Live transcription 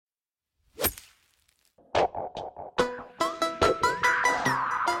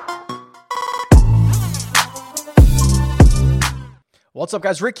What's up,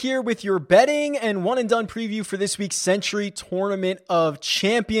 guys? Rick here with your betting and one and done preview for this week's Sentry Tournament of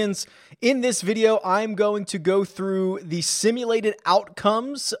Champions. In this video, I'm going to go through the simulated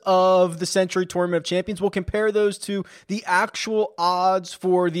outcomes of the Sentry Tournament of Champions. We'll compare those to the actual odds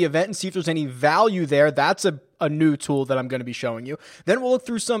for the event and see if there's any value there. That's a new tool that I'm going to be showing you. Then we'll look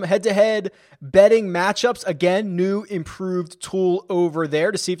through some head-to-head betting matchups. Again, new improved tool over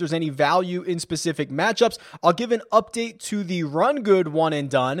there to see if there's any value in specific matchups. I'll give an update to the Run Good one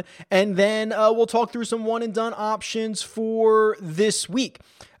and done, and then we'll talk through some one and done options for this week.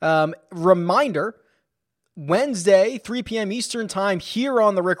 Reminder, Wednesday, 3 p.m. Eastern time here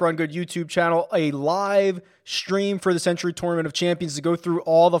on the Rick Run Good YouTube channel, a live stream for the Sentry Tournament of Champions to go through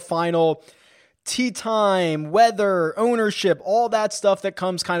all the final tee time, weather, ownership, all that stuff that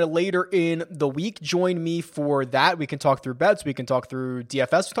comes kind of later in the week. Join me for that. We can talk through bets. We can talk through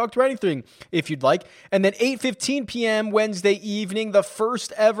DFS. We can talk through anything if you'd like. And then 8:15 p.m. Wednesday evening, the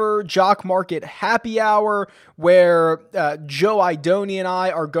first ever Jock Market happy hour where Joe Idoni and I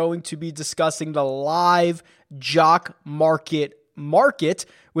are going to be discussing the live Jock Market,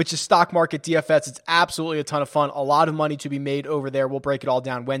 which is stock market DFS. It's absolutely a ton of fun. A lot of money to be made over there. We'll break it all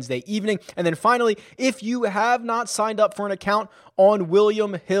down Wednesday evening. And then finally, if you have not signed up for an account on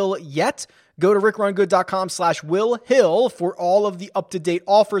William Hill yet, go to rickrungood.com/Will Hill for all of the up-to-date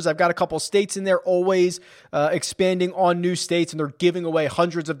offers. I've got a couple states in there, always expanding on new states, and they're giving away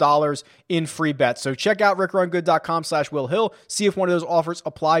hundreds of dollars in free bets. So check out rickrungood.com/Will Hill. See if one of those offers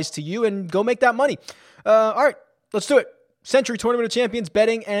applies to you, and go make that money. All right, let's do it. Sentry Tournament of Champions,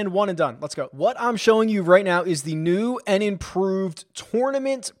 betting, and one and done. Let's go. What I'm showing you right now is the new and improved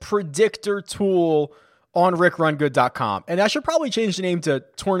Tournament Predictor tool on rickrungood.com. And I should probably change the name to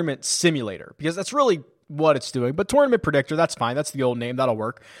Tournament Simulator because that's really what it's doing. But Tournament Predictor, that's fine. That's the old name. That'll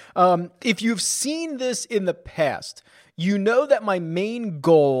work. If you've seen this in the past, you know that my main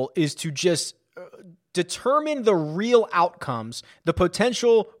goal is to just determine the real outcomes, the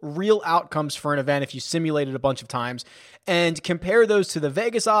potential real outcomes for an event if you simulate it a bunch of times, and compare those to the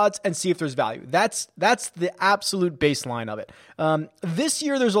Vegas odds and see if there's value. That's the absolute baseline of it. This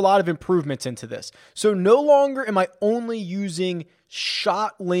year, there's a lot of improvements into this. So no longer am I only using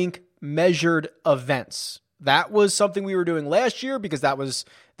shot link measured events. That was something we were doing last year because that was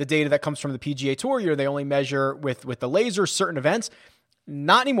the data that comes from the PGA Tour. They only measure with the laser certain events.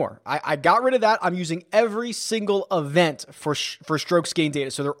 Not anymore. I got rid of that. I'm using every single event for strokes gain data.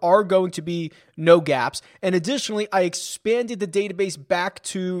 So there are going to be no gaps. And additionally, I expanded the database back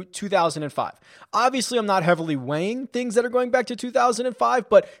to 2005. Obviously, I'm not heavily weighing things that are going back to 2005,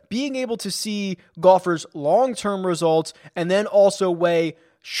 but being able to see golfers' long-term results and then also weigh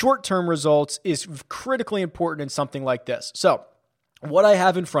short-term results is critically important in something like this. So what I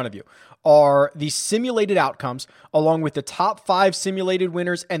have in front of you are the simulated outcomes along with the top 5 simulated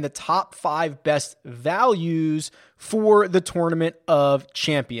winners and the top 5 best values for the Tournament of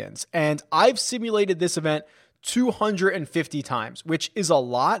Champions. And I've simulated this event 250 times, which is a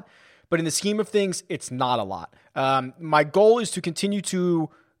lot, but in the scheme of things, it's not a lot. My goal is to continue to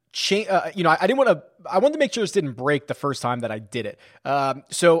change. I wanted to make sure this didn't break the first time that I did it.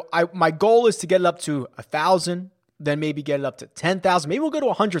 So my goal is to get it up to 1,000. Then maybe get it up to 10,000. Maybe we'll go to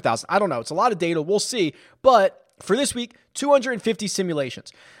 100,000. I don't know. It's a lot of data. We'll see. But for this week, 250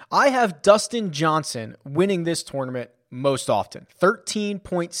 simulations. I have Dustin Johnson winning this tournament most often,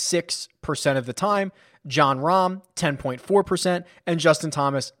 13.6% of the time. Jon Rahm, 10.4%. And Justin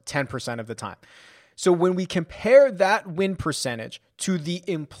Thomas, 10% of the time. So when we compare that win percentage to the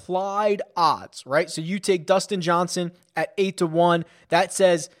implied odds, right? So you take Dustin Johnson at 8-1. That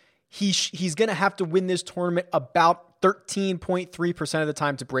says he's going to have to win this tournament about 13.3% of the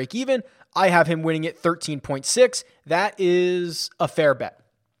time to break even. I have him winning it 13.6. That is a fair bet,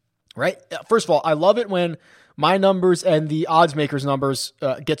 right? First of all, I love it when my numbers and the odds makers' numbers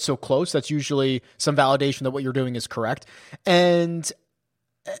get so close. That's usually some validation that what you're doing is correct. And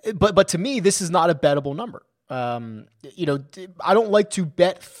but to me, this is not a bettable number. I don't like to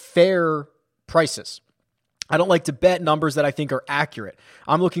bet fair prices. I don't like to bet numbers that I think are accurate.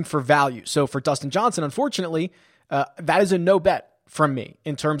 I'm looking for value. So for Dustin Johnson, unfortunately, that is a no bet from me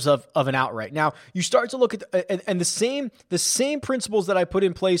in terms of an outright. Now, you start to look at the same principles that I put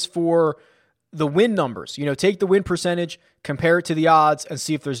in place for the win numbers. Take the win percentage, compare it to the odds, and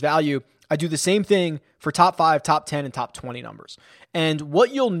see if there's value. I do the same thing for top 5, top 10, and top 20 numbers. And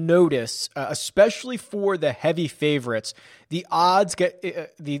what you'll notice, especially for the heavy favorites, the odds get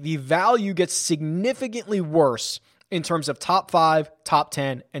the value gets significantly worse in terms of top 5, top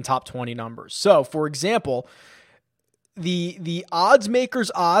 10, and top 20 numbers. So, for example, the odds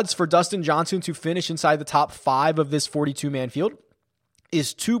makers' odds for Dustin Johnson to finish inside the top 5 of this 42-man field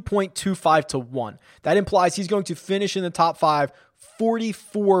is 2.25 to 1. That implies he's going to finish in the top 5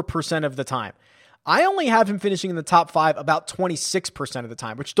 44% of the time. I only have him finishing in the top 5 about 26% of the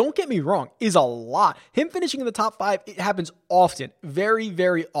time, which, don't get me wrong, is a lot. Him finishing in the top 5, it happens often, very,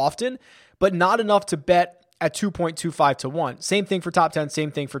 very often, but not enough to bet at 2.25 to 1. Same thing for top 10, same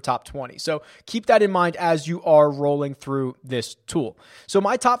thing for top 20. So keep that in mind as you are rolling through this tool. So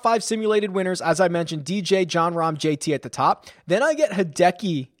my top 5 simulated winners, as I mentioned, DJ, Jon Rahm, JT at the top. Then I get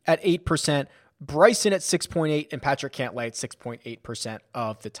Hideki at 8%, Bryson at 6.8%, and Patrick Cantlay at 6.8%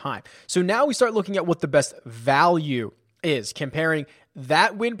 of the time. So now we start looking at what the best value is, comparing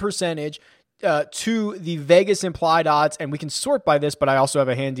that win percentage to the Vegas implied odds. And we can sort by this, but I also have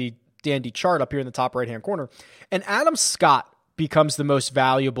a handy dandy chart up here in the top right-hand corner. And Adam Scott becomes the most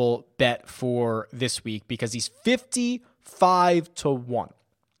valuable bet for this week because he's 55 to 1,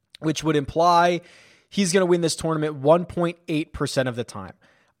 which would imply he's going to win this tournament 1.8% of the time.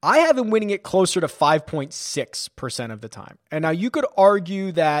 I have him winning it closer to 5.6% of the time. And now you could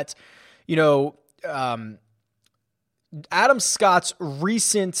argue that, Adam Scott's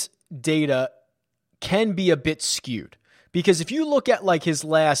recent data can be a bit skewed. Because if you look at like his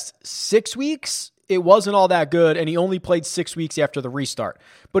last 6 weeks, it wasn't all that good, and he only played 6 weeks after the restart.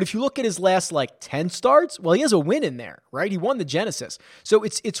 But if you look at his last like 10 starts, well, he has a win in there, right? He won the Genesis. So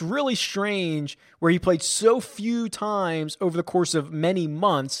it's really strange where he played so few times over the course of many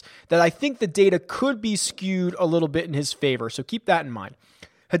months that I think the data could be skewed a little bit in his favor. So keep that in mind.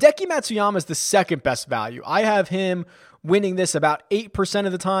 Hideki Matsuyama is the second best value. I have him winning this about 8%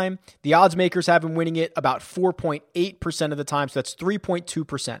 of the time. The odds makers have him winning it about 4.8% of the time, so that's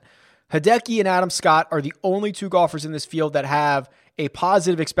 3.2%. Hideki and Adam Scott are the only two golfers in this field that have a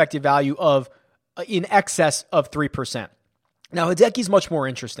positive expected value of in excess of 3%. Now, Hideki's much more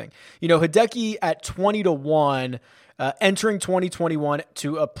interesting. Hideki at 20 to 1, entering 2021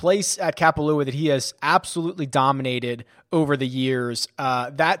 to a place at Kapalua that he has absolutely dominated over the years.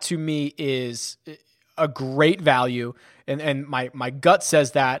 That to me is a great value. And my gut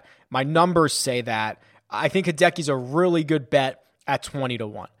says that. My numbers say that. I think Hideki's a really good bet at 20 to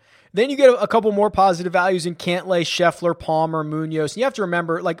 1. Then you get a couple more positive values in Cantlay, Scheffler, Palmer, Munoz. And you have to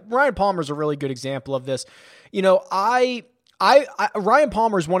remember, like, Ryan Palmer is a really good example of this. Ryan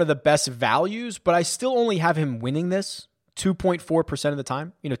Palmer is one of the best values, but I still only have him winning this 2.4% of the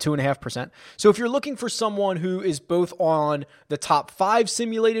time, 2.5%. So if you're looking for someone who is both on the top 5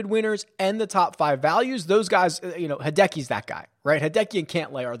 simulated winners and the top 5 values, those guys, Hideki's that guy, right? Hideki and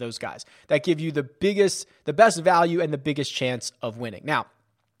Cantlay are those guys that give you the best value and the biggest chance of winning. Now,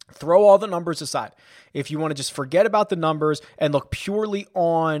 throw all the numbers aside. If you want to just forget about the numbers and look purely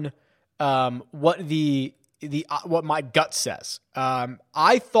on what my gut says.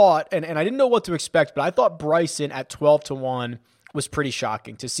 I thought, and I didn't know what to expect, but I thought Bryson at 12 to 1 was pretty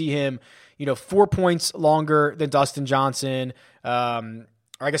shocking to see him, 4 points longer than Dustin Johnson, or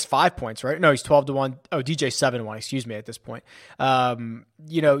I guess 5 points, right? No, he's 12 to 1. Oh, DJ 7 to 1, excuse me, at this point.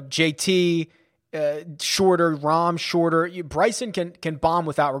 JT, shorter, Rahm shorter. Bryson can bomb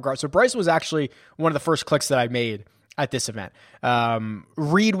without regard. So Bryson was actually one of the first clicks that I made at this event.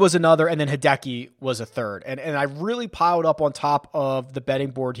 Reed was another, and then Hideki was a third. And I really piled up on top of the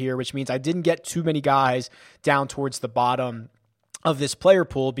betting board here, which means I didn't get too many guys down towards the bottom of this player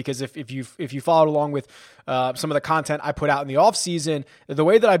pool, because if you followed along with some of the content I put out in the off season, the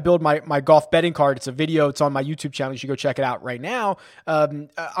way that I build my golf betting card, it's a video, it's on my YouTube channel. You should go check it out right now. I'm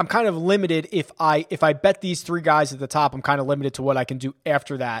kind of limited if I bet these 3 guys at the top, I'm kind of limited to what I can do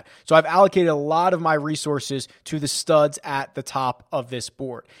after that. So I've allocated a lot of my resources to the studs at the top of this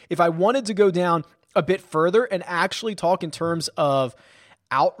board. If I wanted to go down a bit further and actually talk in terms of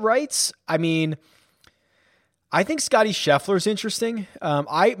outrights, I think Scotty Scheffler is interesting.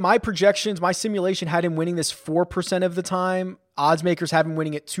 My projections, my simulation had him winning this 4% of the time. Odds makers have him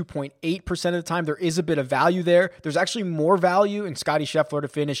winning it 2.8% of the time. There is a bit of value there. There's actually more value in Scotty Scheffler to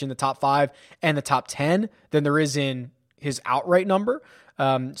finish in the top 5 and the top 10 than there is in his outright number.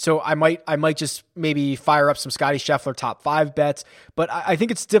 So I might just maybe fire up some Scotty Scheffler top 5 bets, but I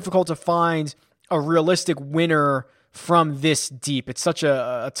think it's difficult to find a realistic winner from this deep. It's such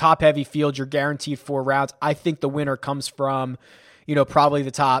a top-heavy field. You're guaranteed 4 rounds. I think the winner comes from, probably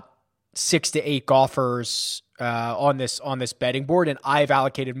the top 6 to 8 golfers on this betting board, and I've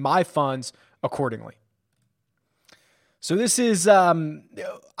allocated my funds accordingly. So this is,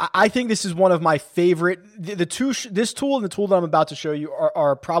 I think this is one of my favorite. This tool and the tool that I'm about to show you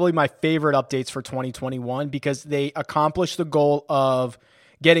are probably my favorite updates for 2021 because they accomplish the goal of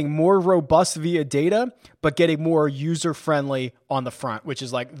getting more robust via data, but getting more user-friendly on the front, which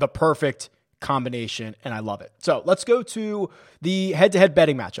is like the perfect combination, and I love it. So let's go to the head-to-head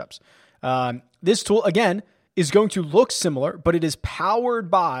betting matchups. This tool, again, is going to look similar, but it is powered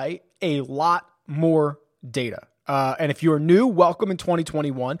by a lot more data. And if you're new, welcome in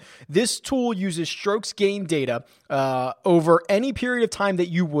 2021. This tool uses strokes gained data over any period of time that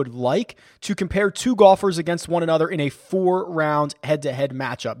you would like to compare two golfers against one another in a 4-round head-to-head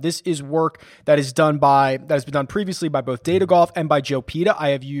matchup. This is work that has been done previously by both Data Golf and by Joe Pita. I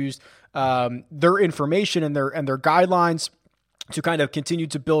have used their information and their guidelines to kind of continue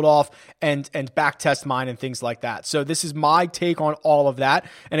to build off and back test mine and things like that. So this is my take on all of that.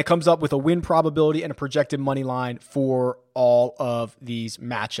 And it comes up with a win probability and a projected money line for all of these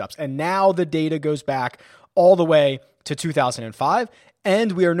matchups. And now the data goes back all the way to 2005.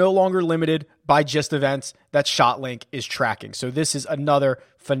 And we are no longer limited by just events that ShotLink is tracking. So this is another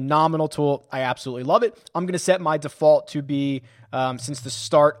phenomenal tool. I absolutely love it. I'm going to set my default to be since the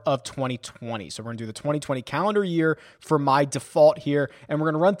start of 2020. So we're going to do the 2020 calendar year for my default here. And we're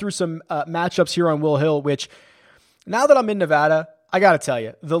going to run through some matchups here on Will Hill, which now that I'm in Nevada, I got to tell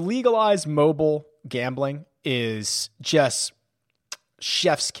you, the legalized mobile gambling is just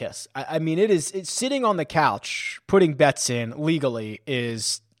chef's kiss. I mean, it's sitting on the couch, putting bets in legally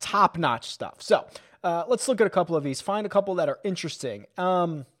is top-notch stuff. So let's look at a couple of these, find a couple that are interesting.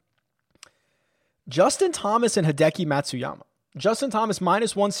 Justin Thomas and Hideki Matsuyama. Justin Thomas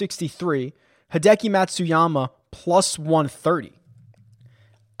minus 163, Hideki Matsuyama plus 130.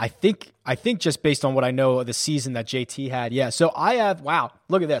 I think just based on what I know of the season that JT had. Yeah. So I have, wow,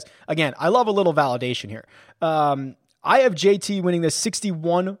 look at this. Again, I love a little validation here. I have JT winning this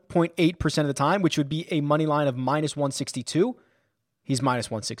 61.8% of the time, which would be a money line of minus 162. He's minus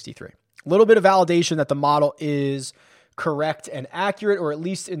 163. A little bit of validation that the model is correct and accurate, or at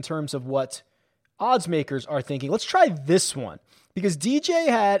least in terms of what odds makers are thinking. Let's try this one because DJ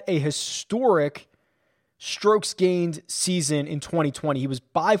had a historic strokes gained season in 2020. He was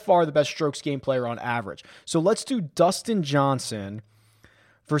by far the best strokes gained player on average. So let's do Dustin Johnson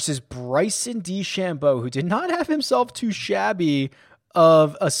versus Bryson DeChambeau, who did not have himself too shabby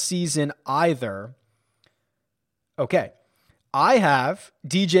of a season either. Okay. I have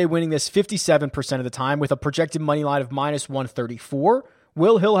DJ winning this 57% of the time with a projected money line of minus 134.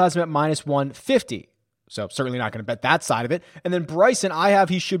 Will Hill has him at minus 150. So certainly not going to bet that side of it. And then Bryson, I have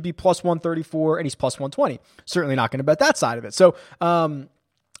he should be plus 134 and he's plus 120. Certainly not going to bet that side of it. So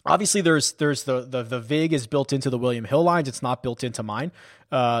obviously there's the VIG is built into the William Hill lines. It's not built into mine.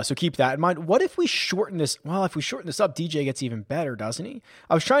 So keep that in mind. What if we shorten this? Well, if we shorten this up, DJ gets even better, doesn't he?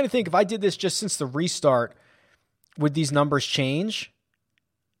 I was trying to think if I did this just since the restart, would these numbers change?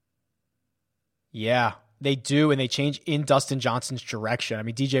 Yeah, they do, and they change in Dustin Johnson's direction. I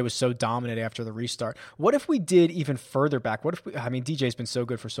mean, DJ was so dominant after the restart. What if we did even further back? DJ's been so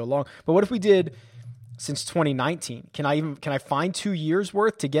good for so long, but what if we did since 2019? Can I find 2 years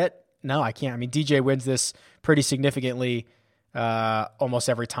worth to get? No, I can't. I mean, DJ wins this pretty significantly almost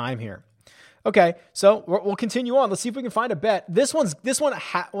every time here. Okay, so we'll continue on. Let's see if we can find a bet. This one,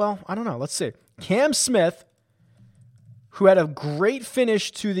 I don't know. Let's see. Cam Smith, who had a great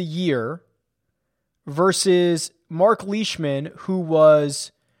finish to the year, versus Mark Leishman, who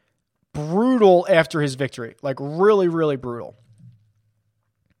was brutal after his victory. Like really, really brutal.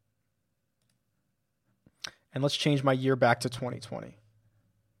 And let's change my year back to 2020.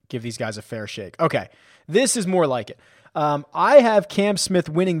 Give these guys a fair shake. Okay, this is more like it. I have Cam Smith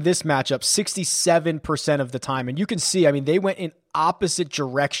winning this matchup 67% of the time. And you can see, I mean, they went in opposite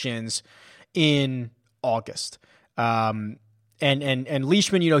directions in August. And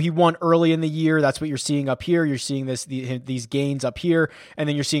Leishman, he won early in the year. That's what you're seeing up here. You're seeing these gains up here, and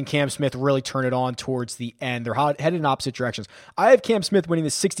then you're seeing Cam Smith really turn it on towards the end. They're headed in opposite directions. I have Cam Smith winning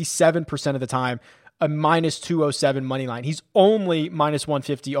this 67% of the time, a minus 207 money line. He's only minus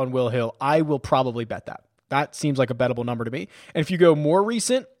 150 on Will Hill. I will probably bet that. That seems like a bettable number to me. And if you go more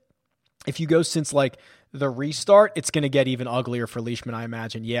recent, if you go since like the restart, it's going to get even uglier for Leishman, I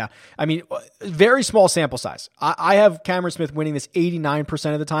imagine. Yeah. I mean, very small sample size. I have Cameron Smith winning this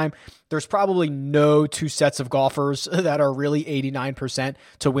 89% of the time. There's probably no two sets of golfers that are really 89%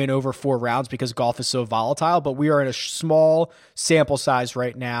 to win over 4 rounds because golf is so volatile, but we are in a small sample size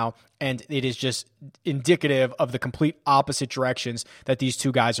right now, and it is just indicative of the complete opposite directions that these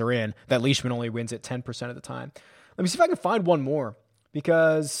two guys are in, that Leishman only wins at 10% of the time. Let me see if I can find one more.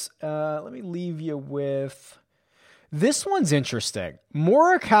 Because let me leave you with this one's interesting.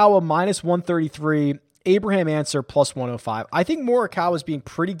 Morikawa minus 133, Abraham Ancer plus 105. I think Morikawa is being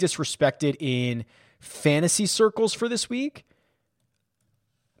pretty disrespected in fantasy circles for this week.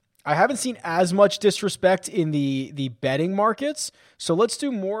 I haven't seen as much disrespect in the betting markets. So let's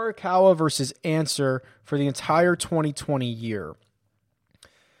do Morikawa versus Answer for the entire 2020 year.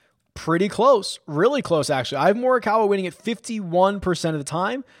 Pretty close, really close actually. I have Morikawa winning at 51% of the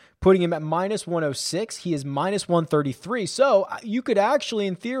time, putting him at minus 106. He is minus 133. So you could actually,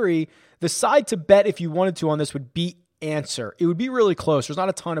 in theory, the side to bet if you wanted to on this would be Answer. It would be really close. There's not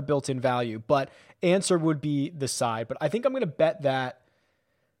a ton of built-in value, but Answer would be the side. But I think I'm going to bet that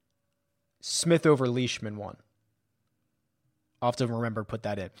Smith over Leishman one. I'll have to remember to put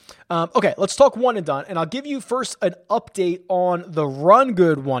that in. Okay, let's talk one and done. And I'll give you first an update on the Run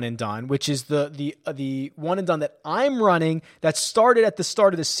Good one and done, which is the one and done that I'm running that started at the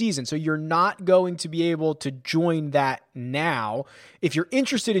start of the season. So you're not going to be able to join that now. If you're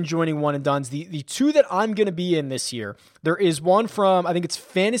interested in joining one and dones, the two that I'm going to be in this year, there is one from, I think it's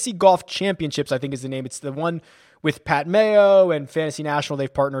Fantasy Golf Championships, I think is the name. It's the one with Pat Mayo and Fantasy National.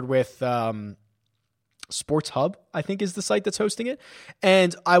 They've partnered with Sports Hub, I think is the site that's hosting it.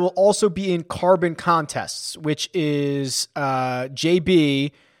 And I will also be in Carbon Contests, which is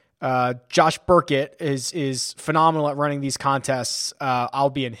JB, Josh Burkett is phenomenal at running these contests. I'll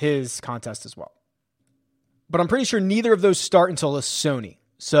be in his contest as well. But I'm pretty sure neither of those start until the Sony.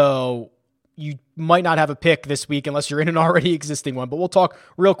 So you might not have a pick this week unless you're in an already existing one. But we'll talk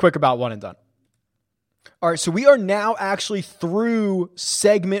real quick about one and done. All right, so we are now actually through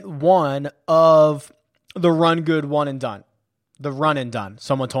segment one of the Run Good one and done. The Run and Done.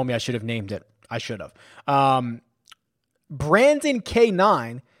 Someone told me I should have named it. I should have. Brandon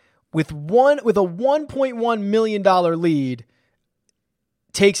K9 with a $1.1 million lead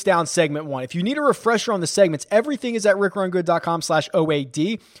takes down segment one. If you need a refresher on the segments, everything is at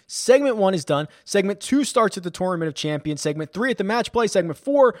rickrungood.com/OAD. Segment one is done. Segment two starts at the Tournament of Champions. Segment three at the Match Play. Segment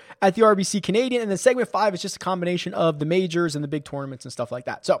four at the RBC Canadian. And then segment five is just a combination of the majors and the big tournaments and stuff like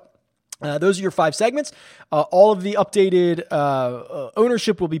that. So those are your 5 segments. All of the updated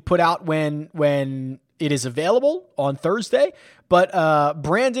ownership will be put out when it is available on Thursday. But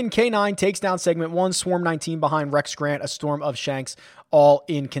Brandon K9 takes down segment 1, Swarm 19 behind Rex Grant, A Storm of Shanks, all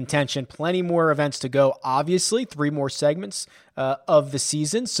in contention. Plenty more events to go, obviously. 3 more segments of the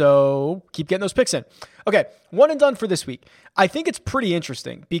season, so keep getting those picks in. Okay, one and done for this week. I think it's pretty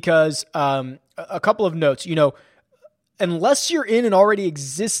interesting because a couple of notes. Unless you're in an already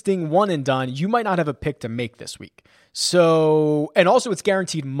existing one and done, you might not have a pick to make this week. So, and also it's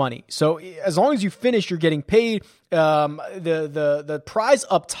guaranteed money. So as long as you finish, you're getting paid. The prize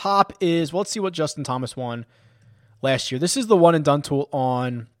up top is, well, let's see what Justin Thomas won last year. This is the one and done tool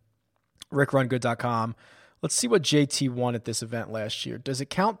on rickrungood.com. Let's see what JT won at this event last year. Does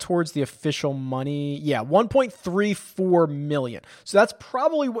it count towards the official money? Yeah, $1.34 million. So that's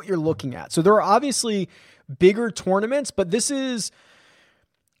probably what you're looking at. So there are obviously bigger tournaments, but this is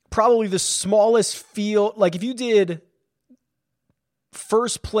probably the smallest field. Like if you did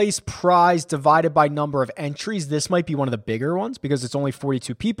first place prize divided by number of entries, this might be one of the bigger ones because it's only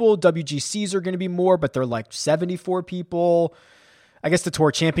 42 people. WGCs are going to be more, but they're like 74 people. I guess the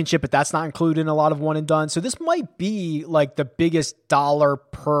Tour Championship, but that's not included in a lot of one and done. So this might be like the biggest dollar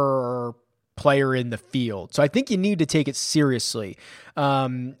per player in the field. So I think you need to take it seriously.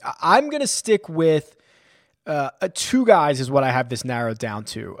 I'm going to stick with 2 guys is what I have this narrowed down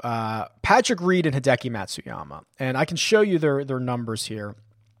to. Patrick Reed and Hideki Matsuyama. And I can show you their numbers here.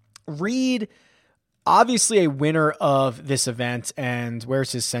 Reed, obviously a winner of this event. And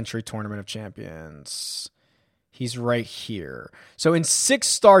where's his Century Tournament of Champions? He's right here. So in 6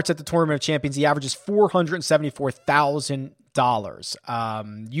 starts at the Tournament of Champions, he averages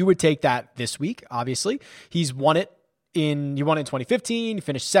 $474,000. You would take that this week, obviously. He won it in 2015. He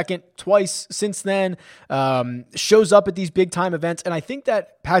finished second twice since then. Shows up at these big time events. And I think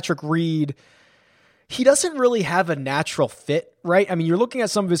that Patrick Reed, he doesn't really have a natural fit, right? I mean, you're looking at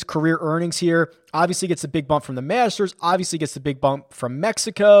some of his career earnings here. Obviously gets the big bump from the Masters. Obviously gets the big bump from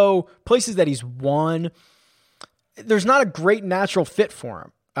Mexico, places that he's won. There's not a great natural fit for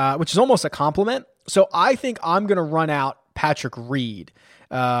him, which is almost a compliment. So I think I'm going to run out Patrick Reed.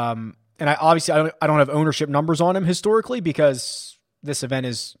 And I don't have ownership numbers on him historically because this event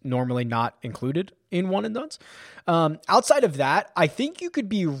is normally not included in one and dones. Outside of that, I think you could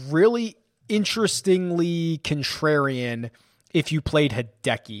be really interestingly contrarian if you played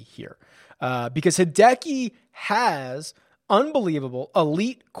Hideki here. Because Hideki has unbelievable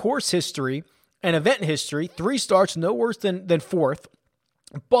elite course history and event history, 3 starts, no worse than 4th.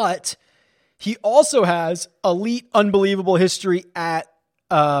 But he also has elite, unbelievable history at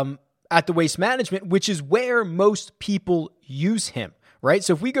the Waste Management, which is where most people use him, right?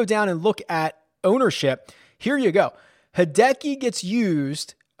 So if we go down and look at ownership, here you go. Hideki gets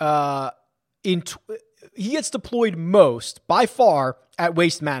used he gets deployed most by far at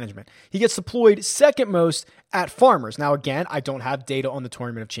Waste Management. He gets deployed second most at Farmers. Now, again, I don't have data on the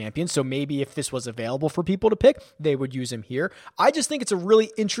Tournament of Champions, so maybe if this was available for people to pick, they would use him here. I just think it's a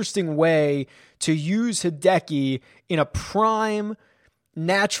really interesting way to use Hideki in a prime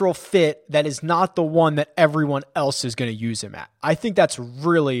natural fit that is not the one that everyone else is going to use him at. I think that's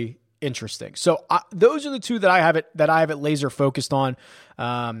really interesting. So those are the two that I have it laser focused on.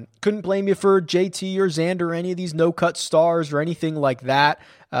 Couldn't blame you for JT or Xander or any of these no-cut stars or anything like that.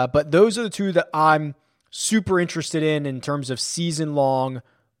 But those are the two that I'm super interested in terms of season-long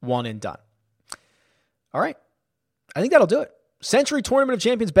one and done. All right. I think that'll do it. Century Tournament of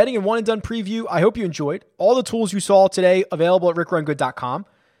Champions betting and one and done preview. I hope you enjoyed. All the tools you saw today available at rickrungood.com.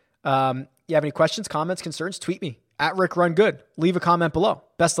 You have any questions, comments, concerns, tweet me at rickrungood. Leave a comment below.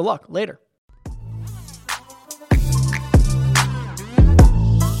 Best of luck. Later.